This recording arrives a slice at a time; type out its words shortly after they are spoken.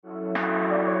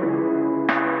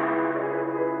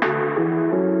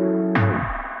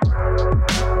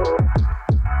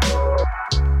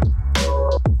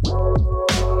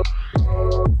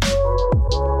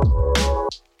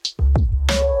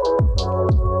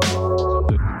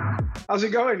How's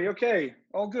it going? You okay?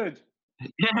 All good?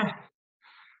 Yeah,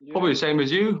 probably Yeah. the same as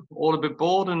you. All a bit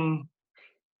bored and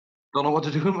don't know what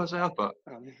to do with myself, but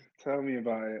Tell me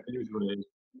about it. it is what it is.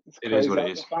 It's It is crazy. what it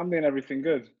How's the is. family and everything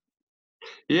good?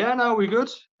 Yeah, no, we're good.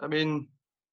 I mean,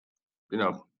 you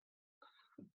know,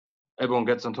 everyone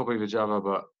gets on top of each other,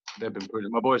 but they've been pretty.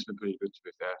 My boys been pretty good to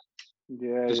be fair.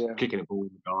 Yeah, Just yeah. kicking a ball in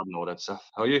the garden, all that stuff.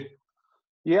 How are you?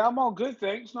 Yeah, I'm all good,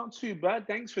 thanks. Not too bad.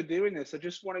 Thanks for doing this. I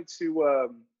just wanted to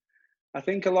I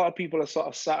think a lot of people are sort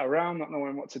of sat around not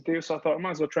knowing what to do. So I thought I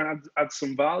might as well try and add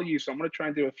some value. So I'm gonna try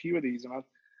and do a few of these and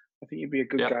I think you'd be a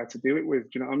good Yeah, guy to do it with.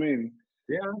 Do you know what I mean?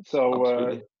 yeah, So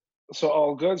absolutely. so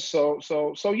all good. So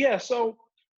yeah, so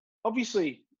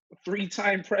obviously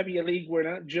three-time Premier League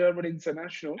winner, German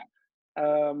international.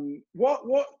 What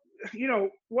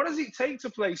what does it take to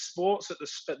play sports at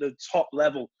the top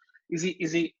level? Is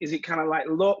it kind of like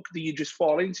luck? Do you just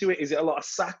fall into it? Is it a lot of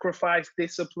sacrifice,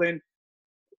 discipline?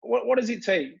 What does it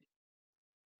take?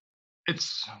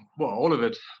 It's well, all of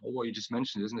it, all what you just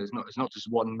mentioned, isn't it? It's not just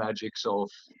one magic sort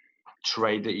of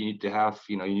trait that you need to have.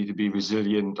 You know, you need to be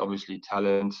resilient, obviously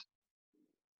talent,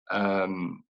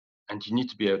 um, and you need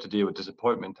to be able to deal with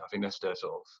disappointment. I think that's the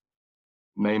sort of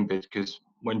main bit because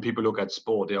when people look at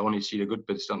sport, they only see the good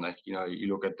bits, don't they? You know, you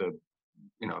look at the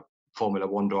Formula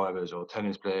One drivers or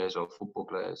tennis players or football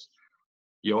players.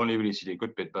 You only really see the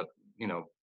good bit, but you know,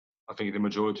 I think the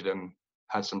majority of them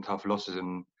had some tough losses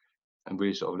and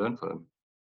really sort of learned from them.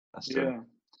 That's the Yeah,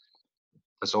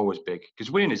 that's always big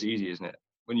because winning is easy, isn't it?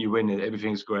 When you win it,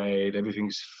 everything's great,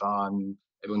 everything's fun,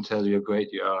 everyone tells you how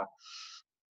great you are.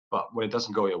 But when it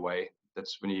doesn't go your way,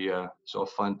 that's when you sort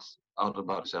of find out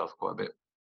about yourself quite a bit.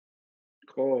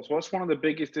 of course. What's one of the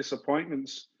biggest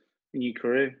disappointments in your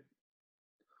career?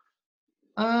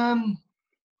 Um,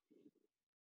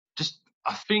 just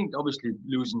I think obviously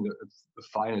losing the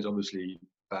final is obviously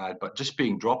bad, but just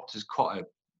being dropped is quite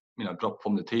a drop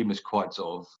from the team is quite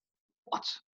sort of what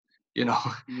you know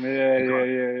Yeah, you yeah, got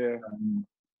yeah, yeah.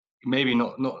 maybe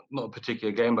not a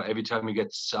particular game, but every time you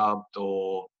get subbed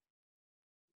or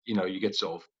you get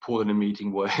sort of pulled in a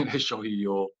meeting where they show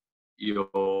you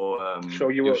Show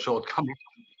you your up. shortcomings,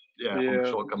 yeah, on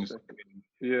Yeah, shortcomings.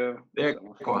 yeah. They're That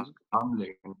makes quite sense.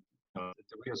 humbling.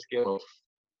 It's a real skill of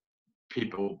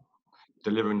people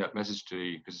delivering that message to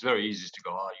you because it's very easy to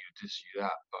go, oh, you this, you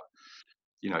that, but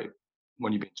you know,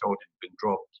 when you've been told you've been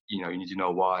dropped, you need to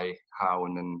know why, how,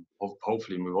 and then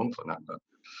hopefully move on from that. But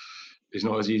it's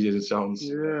not as easy as it sounds.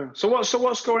 Yeah. So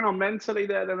what's going on mentally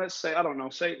there then? Let's say, I don't know,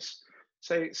 say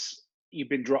it's you've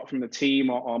been dropped from the team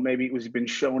or maybe it was you've been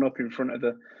shown up in front of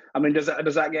the I mean, does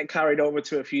that get carried over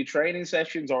to a few training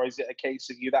sessions or is it a case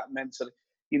of you that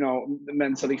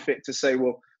mentally fit to say,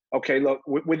 well, okay, look,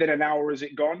 within an hour is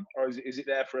it gone or is it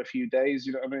there for a few days?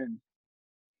 You know what I mean?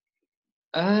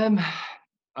 Um,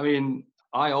 I mean,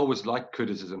 I always like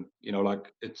criticism.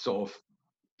 Like it sort of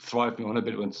thrived me on a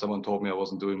bit when someone told me I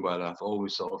wasn't doing well. I've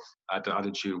always sort of had the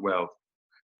attitude, well,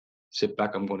 sit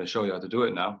back, I'm going to show you how to do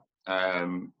it now.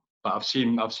 But I've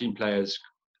seen players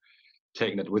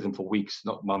taking it with them for weeks,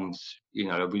 not months.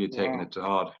 They're really taking Wow. it to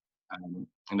heart,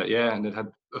 and it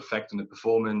had effect on the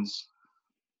performance.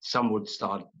 Some would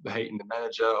start hating the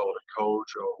manager or the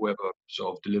coach or whoever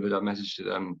sort of delivered that message to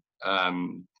them.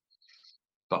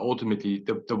 But ultimately,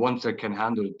 the ones that can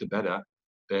handle it the better,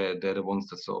 they're the ones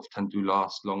that sort of tend to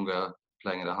last longer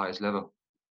playing at the highest level.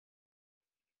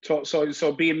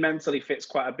 So being mentally fit's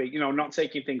quite a big, not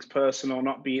taking things personal,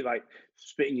 not be like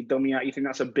spitting your dummy out. You think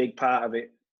that's a big part of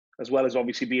it, as well as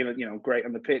obviously being, great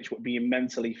on the pitch, but being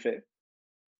mentally fit.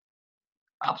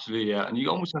 Absolutely, yeah. And you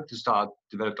almost have to start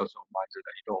develop that sort of mindset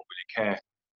that you don't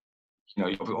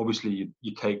really care. Obviously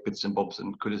you take bits and bobs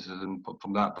and criticism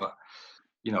from that, but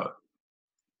you know,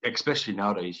 especially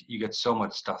nowadays, you get so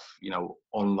much stuff,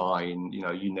 online,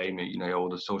 you name it, all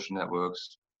the social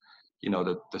networks,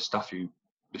 the stuff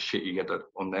the shit you get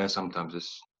on there sometimes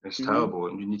is Hmm. terrible,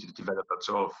 and you need to develop that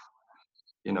sort of,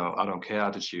 I don't care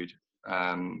attitude,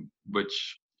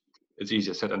 which is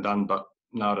easier said than done. But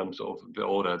now that I'm sort of a bit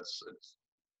older, it's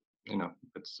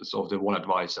sort of the one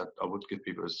advice that I would give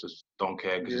people is just don't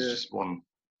care because it's Yeah, just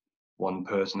one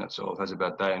person that sort of has a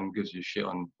bad day and gives you shit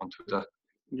on Twitter.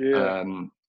 yeah,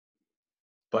 Um,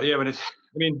 but yeah, I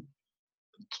mean,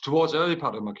 towards the early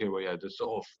part of my career, yeah, the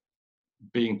sort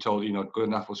of being told you're not good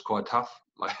enough was quite tough.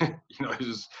 Like, it's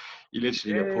just, you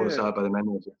literally get pulled yeah, aside by the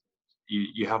manager.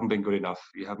 You haven't been good enough.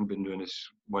 You haven't been doing this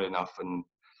well enough, and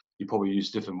you probably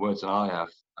use different words than I have.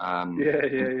 yeah,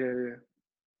 yeah, And yeah,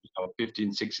 yeah.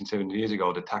 15, 16, 17 years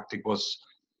ago, the tactic was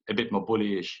a bit more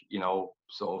bullyish.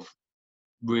 Sort of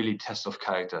really test of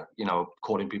character.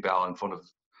 Calling people out in front of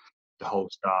the whole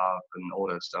staff and all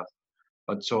that stuff.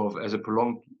 But sort of as a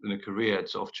prolonged in a career, it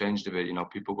sort of changed a bit. You know,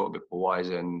 people got a bit more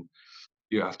wiser, and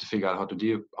you have to figure out how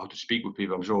to speak with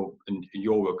people. I'm sure in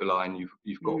your work line,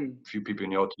 you've got Mm, a few people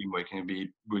in your team where you can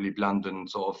be really blunt and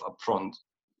sort of upfront,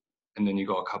 and then you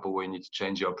got a couple where you need to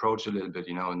change your approach a little bit,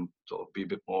 you know, and sort of be a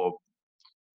bit more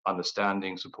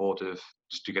understanding, supportive,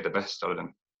 just to get the best out of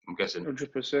them. I'm guessing.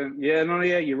 100%. Yeah, no,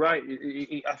 yeah, you're right.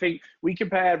 I think we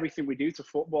compare everything we do to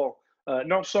football.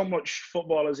 Not so much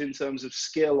footballers in terms of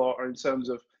skill or in terms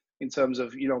of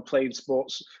playing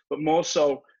sports, but more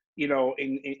so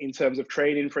in terms of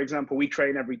training. For example, we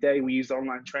train every day. We use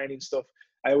online training stuff.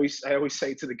 I always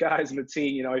say to the guys in the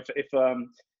team,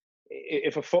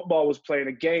 if a football was playing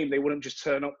a game, they wouldn't just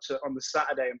turn up on the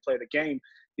Saturday and play the game.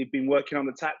 They've been working on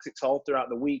the tactics all throughout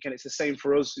the week, and it's the same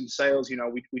for us in sales.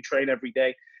 We train every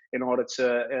day in order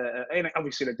to, and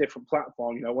obviously in a different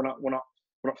platform.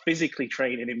 We're not physically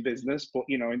training in business, but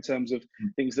in terms of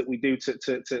Mm. things that we do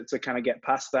to kind of get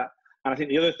past that. And I think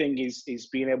the other thing is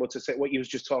being able to say what you was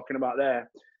just talking about there,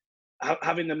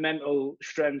 having the mental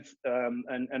strength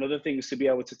and other things to be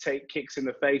able to take kicks in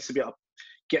the face, to be able to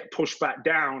get pushed back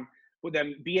down, but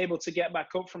then be able to get back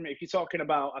up from it. If you're talking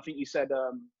about, I think you said,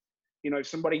 if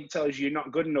somebody tells you you're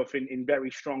not good enough in very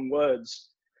strong words,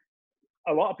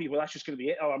 a lot of people, that's just going to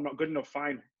be it. Oh, I'm not good enough.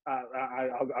 Fine.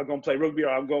 I'll go and play rugby, or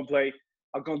I'll go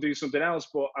and do something else.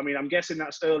 But I mean, I'm guessing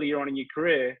that's earlier on in your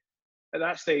career. At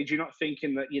that stage, you're not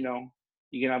thinking that, you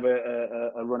can have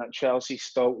a run at Chelsea,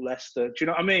 Stoke, Leicester. Do you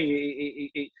know what I mean?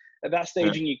 At that Yeah.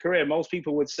 stage in your career, most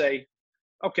people would say,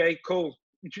 okay, cool.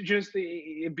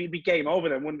 It'd be game over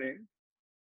then, wouldn't it?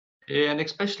 Yeah, and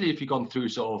especially if you've gone through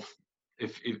sort of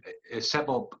if a step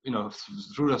up, you know,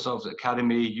 through the sort of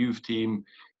academy, youth team,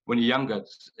 when you're younger,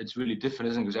 it's really different,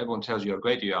 isn't it? Because everyone tells you how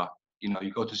great you are. You know,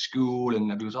 you go to school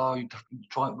and everyone's, oh, you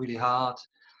try really hard.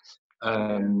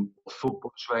 Yeah,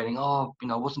 Football training, oh, you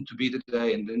know, wasn't to be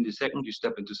today. And then the second you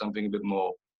step into something a bit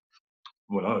more,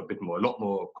 well, not a bit more, a lot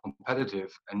more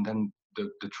competitive, and then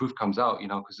the truth comes out, you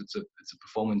know, because it's a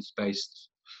performance based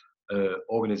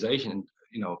organization, and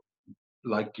you know,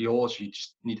 like yours, you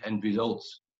just need end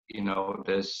results. You know,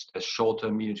 there's short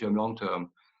term, medium term, long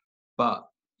term, but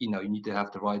you know, you need to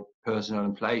have the right personnel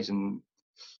in place, and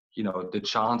you know, the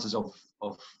chances of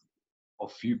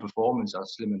few performance are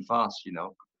slim and fast. You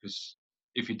know, because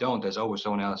if you don't, there's always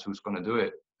someone else who's going to do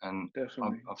it, and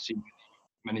definitely. I've seen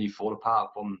many fall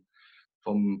apart from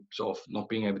sort of not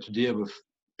being able to deal with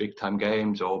big time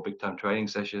games or big time training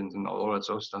sessions and all that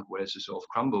sort of stuff, where it's just sort of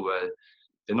crumble, where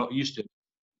they're not used to it.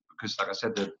 Because like I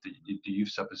said, the youth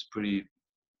stuff is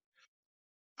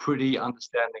pretty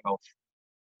understanding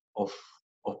of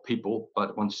of people,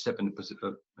 but once you step in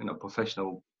a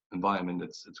professional environment,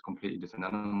 it's a completely different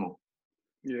animal.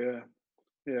 Yeah,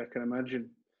 yeah, I can imagine.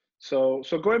 So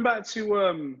going back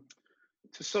to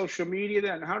social media,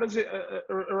 then how does it?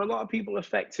 Are a lot of people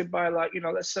affected by, like,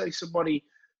 let's say somebody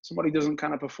doesn't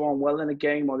kind of perform well in a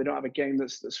game, or they don't have a game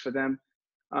that's for them.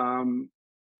 Um,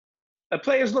 Are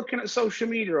players looking at social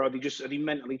media, or are they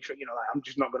mentally, like, I'm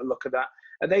just not going to look at that?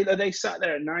 Are they sat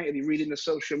there at night? Are they reading the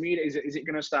social media? Is it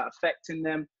going to start affecting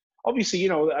them? Obviously,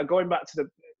 going back to the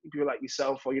people like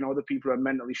yourself, or other people who are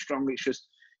mentally strong. It's just,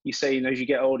 you say, as you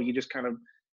get older, you just kind of,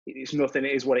 it's nothing.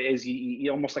 It is what it is.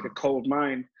 You're almost like a cold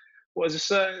mind. Whereas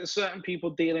a certain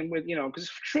people dealing with, because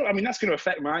sure, I mean, that's going to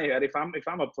affect my head if I'm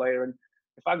a player, and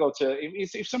if I go to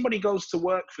if somebody goes to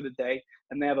work for the day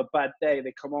and they have a bad day,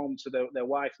 they come home to their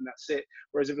wife and that's it.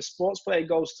 Whereas if a sports player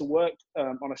goes to work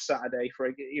on a Saturday for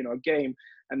a game,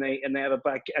 and they have a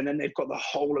bad, and then they've got the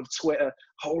whole of Twitter,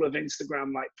 whole of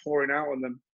Instagram, like, pouring out on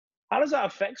them, how does that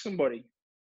affect somebody?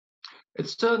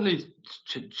 It's certainly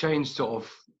changed sort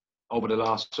of over the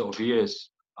last sort of years.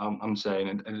 I'm saying,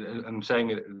 and I'm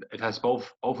saying it has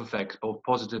both effects, both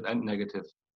positive and negative.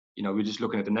 You know, we're just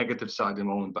looking at the negative side at the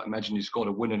moment, but imagine you scored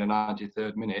a win in the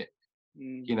 93rd minute,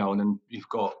 Mm. you know, and then you've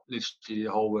got literally the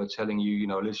whole world telling you, you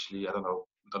know, literally, I don't know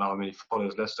how many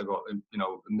followers Leicester got, you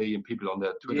know, 1 million people on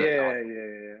their Twitter account Yeah,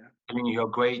 yeah, telling you how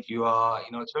great you are.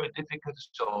 You know, it's very difficult to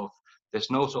sort of, there's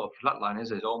no sort of flat line, is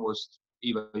there? It's almost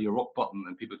either you're rock bottom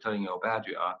and people telling you how bad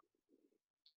you are,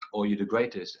 or you're the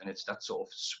greatest. And it's that sort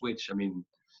of switch. I mean,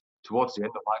 towards the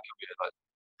end of my career, like,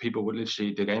 people would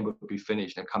literally, the game would be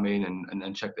finished and come in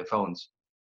and check their phones.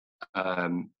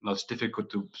 Now it's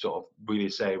difficult to sort of really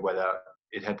say whether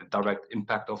it had a direct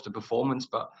impact of the performance,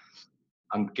 but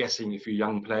I'm guessing if you're a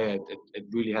young player, it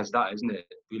really has that, isn't it?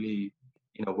 It really,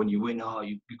 you know, when you win, oh,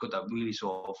 you got that really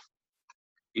sort of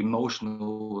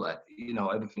emotional, like, you know,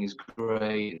 everything is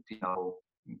great, you know,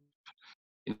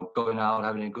 going out,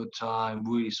 having a good time,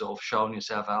 really sort of showing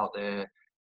yourself out there.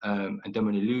 And then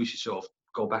when you lose, you sort of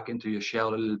go back into your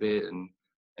shell a little bit, and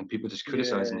and people just Yeah,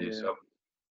 criticizing you. yeah, So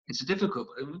it's a difficult.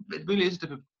 It really is a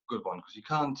difficult one because you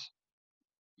can't.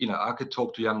 I could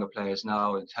talk to younger players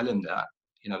now and tell them that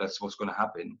that's what's going to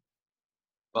happen.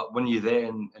 But when you're there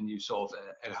and you sort of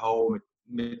at home at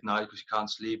midnight because you can't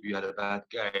sleep, you had a bad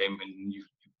game, and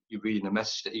you're reading a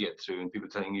message that you get through, and people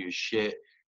telling you shit,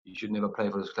 you should never play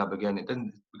for this club again. It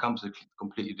then becomes a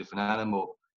completely different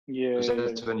animal. yeah, Because yeah.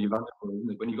 that's when you run it,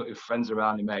 isn't it? When you've got your friends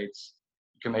around, your mates,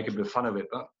 you can make a bit of fun of it.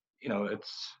 But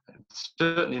it's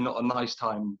certainly not a nice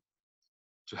time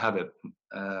to have it.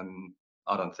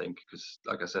 I don't think, because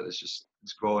like I said, it's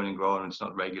growing and growing. And it's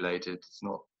not regulated. It's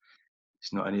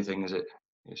not anything, is it?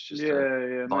 It's just a Yeah,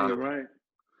 yeah. No, you're virus.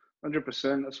 right.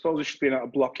 100%. I suppose we should be able to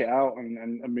block it out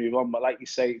and move on. But like you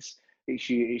say, it's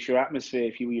your atmosphere.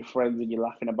 If you're with your friends and you're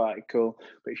laughing about it, cool.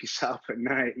 But if you sat up at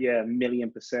night, yeah,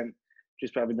 1,000,000%,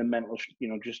 just having the mental,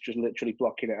 just literally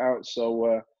blocking it out.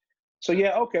 So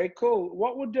yeah, okay, cool.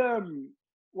 What would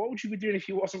you be doing if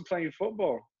you wasn't playing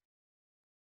football?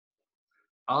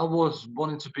 I was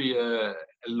wanting to be a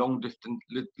long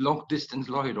distance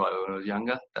lorry driver when I was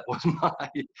younger. That was my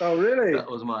Oh, really? that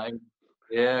was my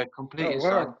yeah, Oh, completely. So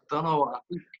I wow. don't know. I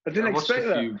think I I didn't watched a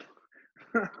expect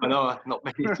few. I know not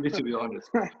many do, to be honest.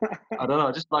 I don't know.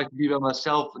 I just like to be by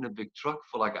myself in a big truck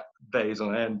for like days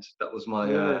on end. That was my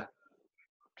Yeah,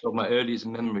 sort of my earliest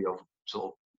memory of sort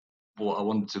of what I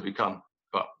wanted to become.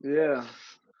 But yeah.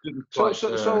 it was So, quite.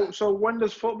 so, so, so when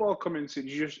does football come into?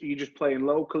 You just playing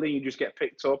locally, you just get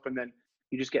picked up, and then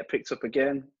you just get picked up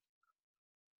again.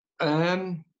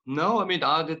 No, I mean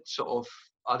I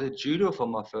did judo for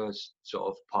my first sort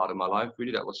of part of my life.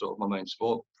 Really, that was sort of my main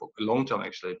sport for a long time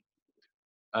actually,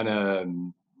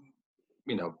 and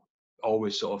you know,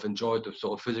 always sort of enjoyed the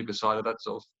sort of physical side of that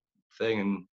sort of thing.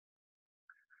 And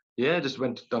yeah, just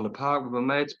went down the park with my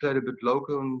mates, played a bit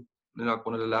local, and like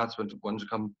one of the lads wanted to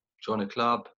come join a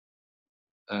club.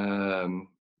 Um,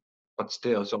 but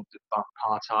still, sort of about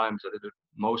part time. So I did it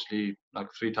mostly like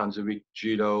 3 times a week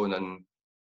judo, and then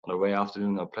on a way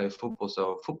afternoon I played football.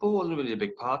 So football wasn't really a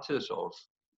big part of sort of,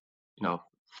 you know,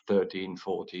 13,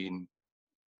 14.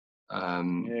 Yeah,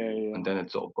 yeah, And then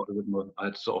it sort of got a bit more, I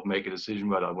had to sort of make a decision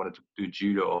whether I wanted to do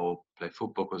judo or play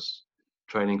football because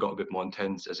training got a bit more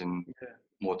intense, as in yeah.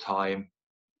 more time.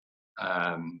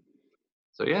 Um,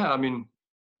 so yeah, I mean,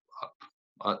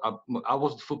 I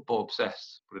wasn't football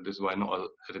obsessed, put it this way, not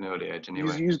at an early age You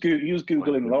was, anyway. you was, Goo- you was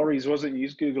googling lorries, wasn't you? You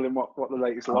was googling what the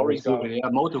latest I was lorries are. Googling, yeah,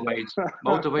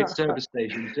 motorway service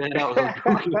stations. Yeah, that was I was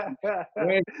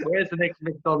Googling. Where's the next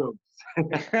McDonald's?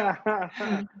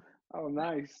 Oh,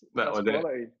 nice. That That's was it.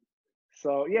 quality.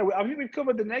 So yeah, I think we've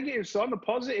covered the negatives. So on the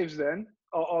positives, then,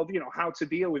 or how to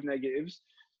deal with negatives.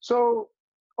 So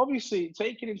obviously,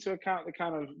 taking into account the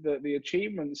kind of the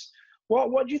achievements,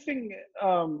 what do you think?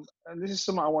 And this is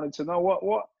something I wanted to know.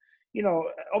 What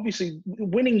obviously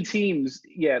winning teams,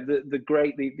 yeah, the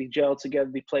great, they gel together,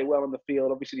 they play well on the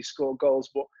field. Obviously, they score goals,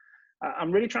 but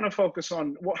I'm really trying to focus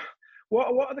on what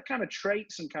are the kind of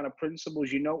traits and kind of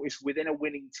principles you notice within a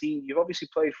winning team? You've obviously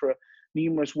played for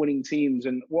numerous winning teams,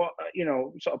 and what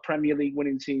sort of Premier League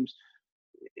winning teams.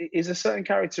 Is there certain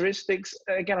characteristics?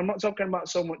 Again, I'm not talking about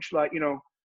so much like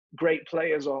great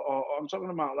players, or I'm talking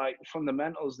about like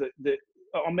fundamentals that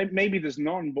or maybe there's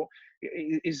none, but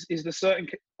is there certain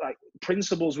like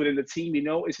principles within the team you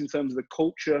notice in terms of the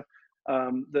culture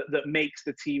that makes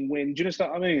the team win? Do you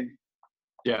understand what I mean?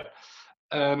 Yeah.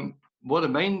 Well, the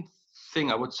main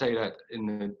thing I would say that in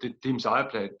the teams I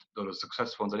played, the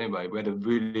successful ones anyway, we had a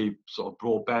really sort of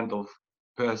broad band of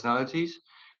personalities.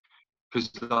 Because,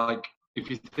 like, if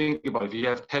you think about it, if you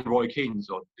have 10 Roy Keanes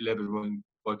or 11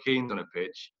 Roy Keanes on a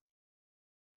pitch,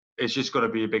 it's just got to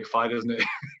be a big fight, isn't it?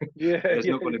 Yeah, There's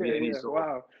yeah, not going to be yeah, any yeah.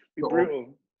 Wow, be sort of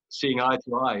brutal. seeing eye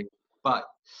to eye. But,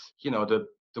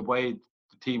 the way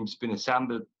the team's been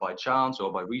assembled by chance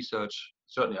or by research,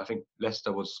 certainly I think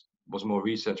Leicester was more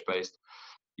research based.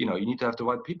 You need to have the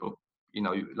right people.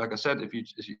 Like I said, if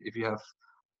you have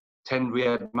 10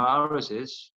 Riyad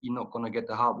Mahrezes, you're not going to get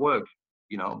the hard work.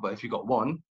 But if you got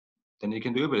one, then you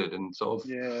can do with it. And sort of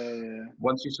Yeah, yeah,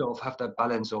 once you sort of have that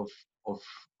balance of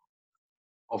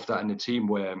that in the team,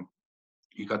 where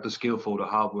you got the skillful, the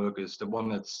hard workers, the one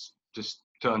that's just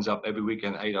turns up every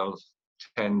weekend, 8 out of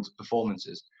 10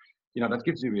 performances, that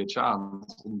gives you a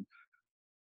chance. And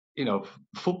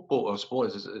football or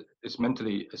sport is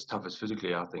mentally as tough as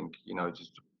physically. I think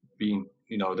just being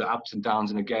the ups and downs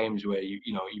in the games where you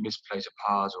misplace a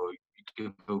pass or you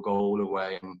give a goal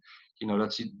away, and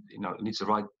it needs the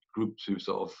right group to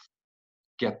sort of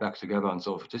get back together and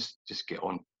sort of just get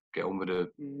on with the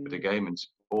mm, game and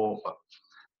sport. But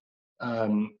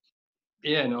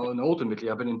yeah, no, and ultimately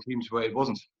I've been in teams where it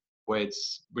wasn't, where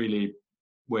it's really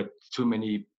where too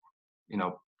many,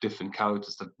 different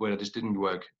characters where this didn't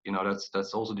work.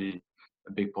 That's also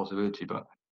a big possibility. But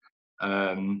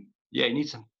yeah, you need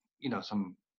some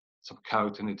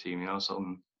character in the team.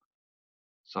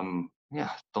 Yeah,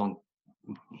 don't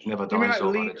never Do you mean die like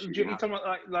sort of lead? attitude. Do you talking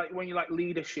about like when you like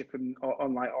leadership and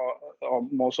or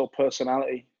more so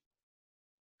personality?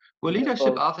 Well, A bit of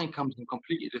leadership, both. I think, comes in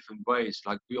completely different ways.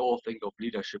 Like we all think of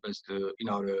leadership as the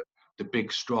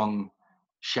big, strong,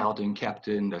 shouting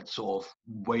captain that sort of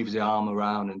waves the arm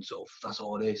around and sort of does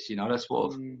all this. That's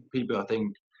what Mm, people I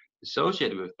think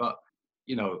associated with. But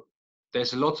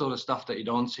there's a lot of the stuff that you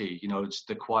don't see. It's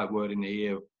the quiet word in the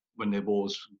ear when the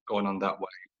ball's going on that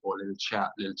way, or a little chat,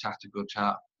 little tactical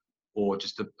chat, or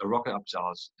just a rocket up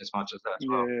as much as that as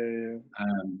well. yeah.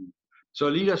 So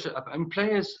leadership, and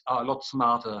players are a lot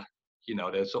smarter.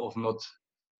 They're sort of not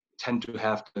tend to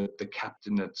have the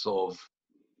captain that sort of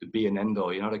the be and end all.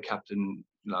 The captain,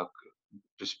 like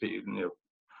just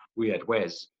we had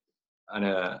Wes,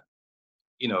 and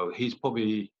he's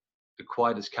probably the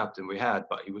quietest captain we had,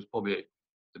 but he was probably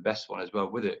the best one as well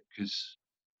with it, because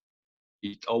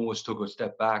he almost took a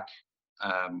step back,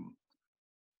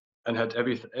 and had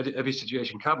every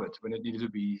situation covered. When it needed to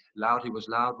be loud, he was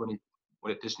loud. When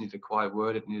it just needed a quiet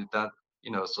word, it needed that.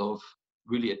 Sort of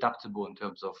really adaptable in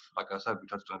terms of, like I said, we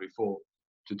touched on it before,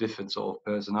 to different sort of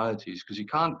personalities, because you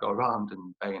can't go around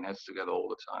and banging heads together all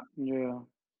the time. Yeah,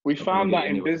 we It's not gonna found get that you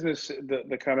in anywhere. business,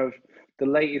 the kind of the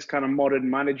latest kind of modern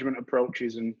management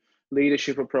approaches and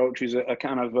leadership approaches are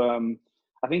kind of.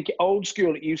 I think old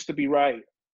school. It used to be right.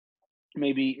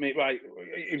 Maybe right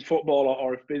in football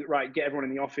or if right, get everyone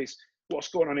in the office. What's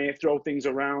going on here? Throw things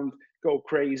around, go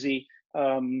crazy.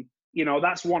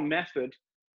 That's one method,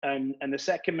 and the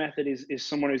second method is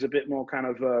someone who's a bit more kind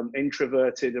of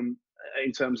introverted and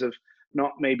in terms of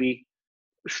not maybe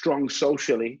strong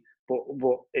socially, but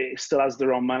it still has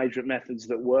their own management methods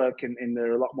that work, and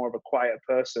they're a lot more of a quiet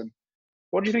person.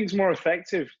 What do you think is more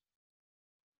effective?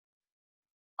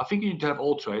 I think you need to have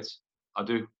all traits. I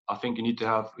do. I think you need to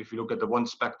have, if you look at the one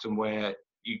spectrum where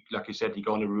you, like you said, you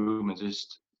go in a room and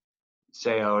just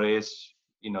say how it is.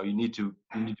 You need to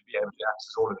be able to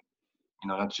access all of it.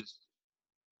 That's just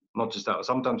not just that.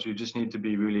 Sometimes you just need to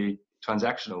be really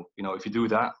transactional. If you do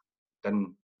that,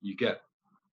 then you get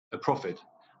a profit.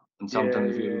 And Yeah,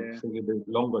 sometimes if you yeah, think a bit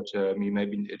longer term, you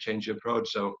maybe change your approach.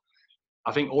 So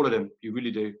I think all of them, you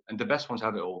really do. And the best ones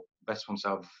have it all. The best ones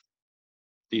have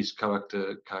these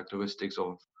characteristics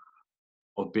of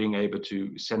being able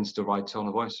to sense the right tone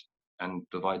of voice and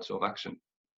the right sort of action.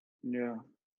 yeah.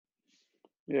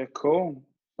 Yeah, cool.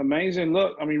 Amazing.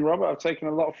 Look, I mean, Robert, I've taken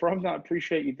a lot from that. I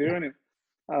appreciate you doing it.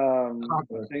 I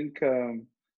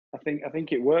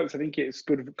think it works. I think it's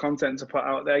good content to put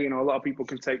out there. A lot of people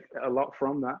can take a lot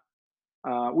from that.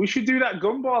 We should do that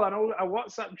gumball. I know I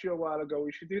WhatsApped you a while ago.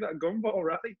 We should do that gumball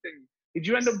rally thing. Did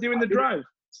you end up doing the drive?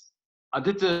 I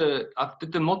did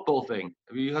the mud ball thing.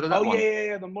 Have you heard of that Oh one?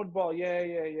 yeah, the mud ball. Yeah.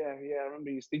 I remember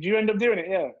you. Did you end up doing it?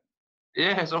 Yeah.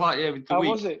 Yeah, it's all right. Yeah, with the How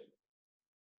week. was it?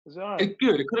 Was it all right? It's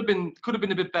good. It could have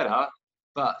been a bit better,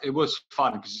 but it was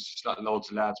fun because it's just like loads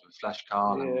of lads with flash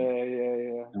car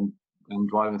Yeah. and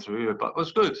driving through it. But it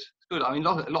was good. It's good. I mean,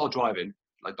 a lot of driving.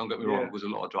 Like, don't get me wrong, Yeah, it was a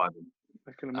lot of driving.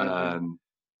 I can imagine.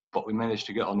 But we managed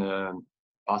to get on the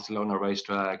Barcelona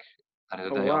racetrack, had a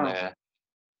Oh day on wow. there.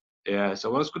 Yeah, so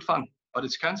it was good fun. But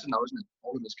it's cancelled now, isn't it?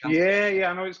 All of it's cancelled.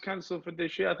 Yeah. I know it's cancelled for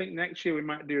this year. I think next year we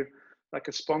might do like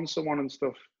a sponsor one and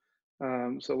stuff.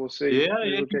 So we'll see. Maybe Yeah,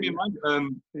 we'll keep get me in you.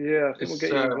 mind. Yeah, I think we'll It's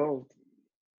get you involved.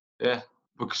 yeah,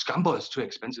 because Scambot is too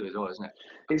expensive as well, isn't it?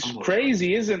 It's Scambot is like,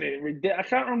 crazy, isn't it? I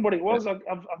can't remember what it yeah. was.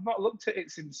 I've not looked at it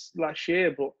since last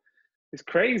year, but it's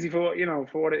crazy for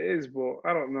what it is. But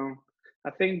I don't know.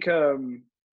 I think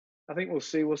we'll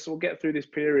see. We'll get through this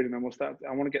period and then we'll start.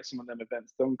 I want to get some of them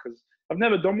events done because I've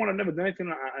never done one. I've never done anything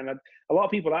like that. And a lot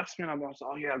of people ask me, and I'm like,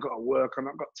 oh yeah, I've got to work. I've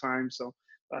not got time. So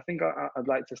I think I'd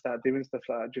like to start doing stuff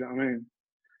like that. Do you know what I mean?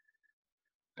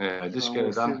 Yeah, just So get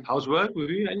we'll it done. see. How's work with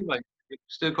you anyway?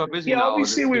 Still quite busy Yeah, now, or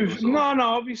is it obviously still sort of?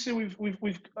 obviously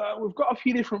we've got a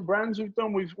few different brands we've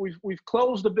done. We've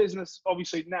closed the business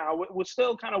obviously now. We're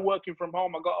still kind of working from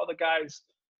home. I've got other guys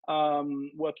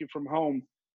working from home.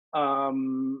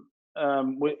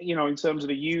 In terms of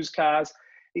the used cars,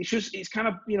 it's kind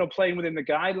of playing within the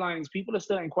guidelines. People are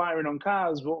still inquiring on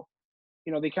cars, but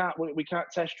we can't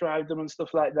test drive them and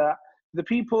stuff like that. The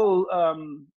people, a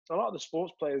lot of the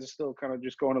sports players are still kind of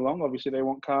just going along. Obviously, they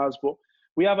want cars, but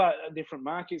we have different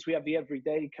markets. We have the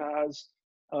everyday cars.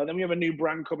 Then we have a new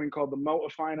brand coming called the Motor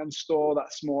Finance Store.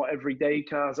 That's more everyday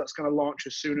cars. That's going to launch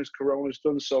as soon as Corona's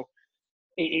done. So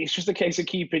it's just a case of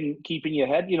keeping your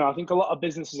head. I think a lot of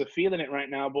businesses are feeling it right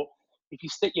now, but if you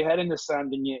stick your head in the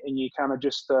sand and you kind of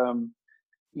just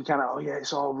you kind of, oh yeah,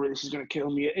 it's all this is going to kill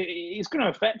me. It's going to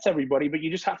affect everybody, but you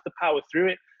just have to power through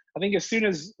it. I think as soon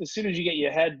as you get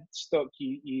your head stuck,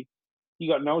 you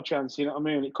got no chance. You know what I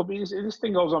mean? It could be if this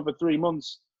thing goes on for 3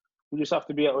 months. We just have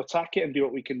to be able to attack it and do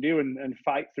what we can do and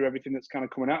fight through everything that's kind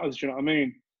of coming at us. Do you know what I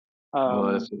mean?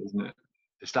 Well, that's it, isn't it?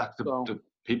 It's like the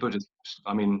people just.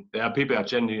 I mean, there are people that are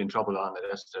genuinely in trouble, aren't they?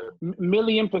 That's the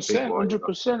 %1,000,000%,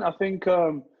 100%. I think,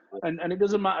 and it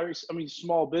doesn't matter. I mean,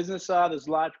 small business there's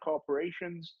large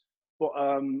corporations, but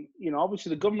you know,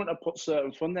 obviously the government have put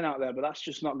certain funding out there, but that's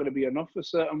just not going to be enough for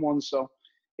certain ones. So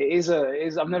it is.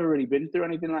 I've never really been through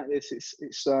anything like this.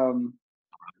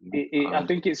 I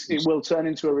think it will turn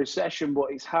into a recession,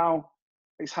 but it's how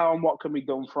and what can be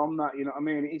done from that. You know what I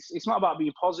mean? It's not about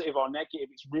being positive or negative.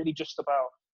 It's really just about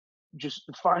just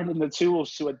finding the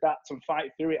tools to adapt and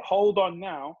fight through it. Hold on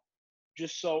now,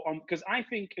 just so because I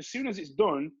think as soon as it's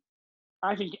done,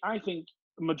 I think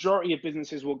the majority of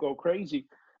businesses will go crazy.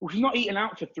 If you're not eating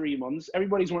out for 3 months,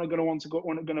 everybody's going to want to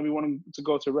be wanting to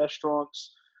go to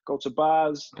restaurants, go to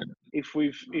bars. If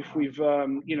we've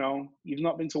you know, you've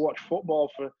not been to watch football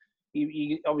for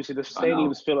obviously the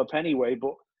stadium's fill up anyway,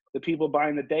 but the people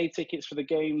buying the day tickets for the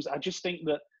games, I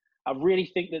really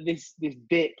think that this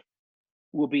dip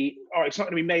will be, or it's not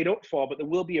going to be made up for, but there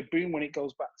will be a boom when it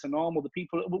goes back to normal.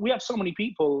 We have so many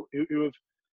people who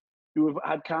have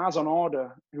had cars on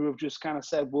order who have just kind of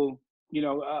said, well, you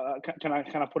know, can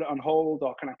I put it on hold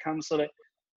or can I cancel it?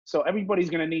 So everybody's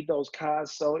going to need those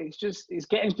cars. So it's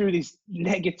getting through this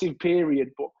negative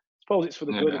period, but I suppose it's for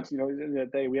the good. It's, you know, at the end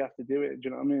of the day, we have to do it. Do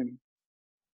you know what I mean?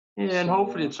 Yeah, and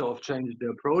hopefully it sort of changes the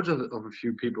approach of a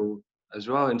few people as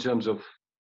well in terms of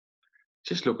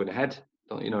just looking ahead.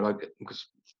 You know, like, because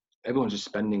everyone's just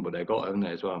spending what they got, haven't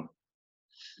they, as well?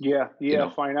 Yeah, you know?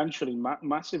 Financially,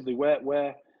 massively.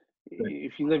 Where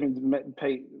if you live in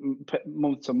pay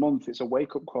month to month, it's a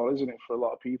wake up call, isn't it, for a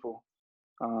lot of people?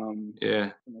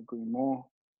 Yeah, I agree more.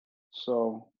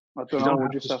 So I don't know.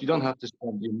 You don't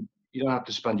have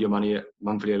to spend your money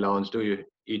monthly allowance, do you?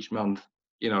 Each month,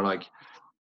 you know, like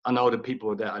I know the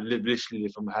people that I literally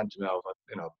from hand to mouth,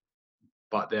 you know,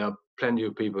 but there are plenty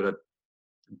of people that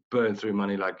burn through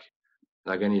money like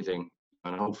anything,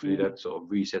 and hopefully that sort of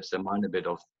resets their mind a bit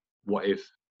of what if,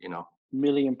 you know,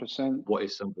 1,000,000%. what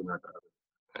is something like that?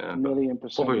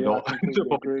 1,000,000%. Probably not. I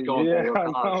agree. Yeah, I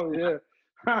know. Yeah,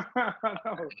 I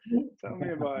know. Tell me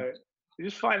about it. It's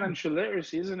just financial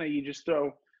literacy, isn't it? You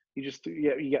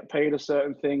get paid a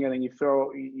certain thing, and then you just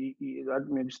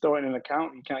throw it in an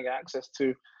account you can't get access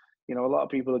to. You know, a lot of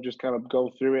people just kind of go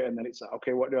through it, and then it's like,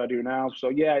 okay, what do I do now? So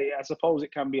yeah, I suppose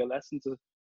it can be a lesson to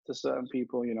certain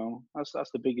people. You know, that's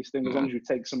the biggest thing. As long as you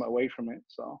take something away from it,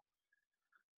 so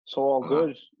all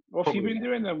good. What have you been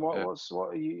doing then? What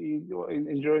are you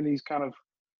enjoying these kind of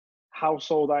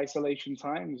household isolation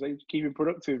times? Are you keeping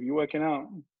productive? You working out?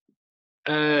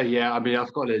 Yeah, I mean,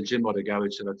 I've got a gym or the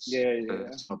garage, so that's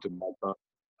not too bad. But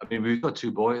I mean, we've got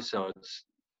 2 boys, so it's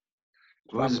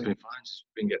has been fine. Just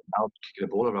been getting out, kicking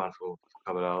the ball around for a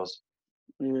couple of hours.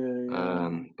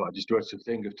 But I just dread to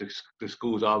think if the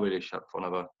schools are really shut for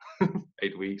another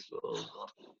 8 weeks. Oh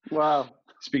God. Wow.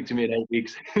 Speak to me in 8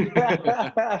 weeks. Probably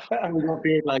gonna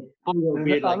be like I know,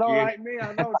 like me.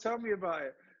 I know. Tell me about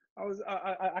it.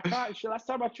 I can't. Last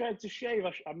time I tried to shave,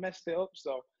 I messed it up.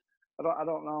 So I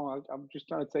don't know. I'm just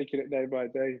kind of taking it day by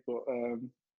day. But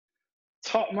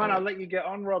top man, I'll let you get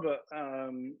on, Robert.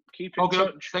 Keep in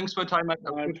touch. Thanks for your time, mate.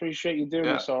 I appreciate you doing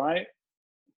this. All right.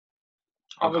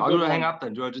 I'm gonna hang up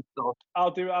then. Do I just?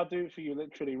 I'll do it for you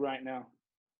literally right now.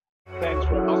 Thanks,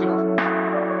 Robert.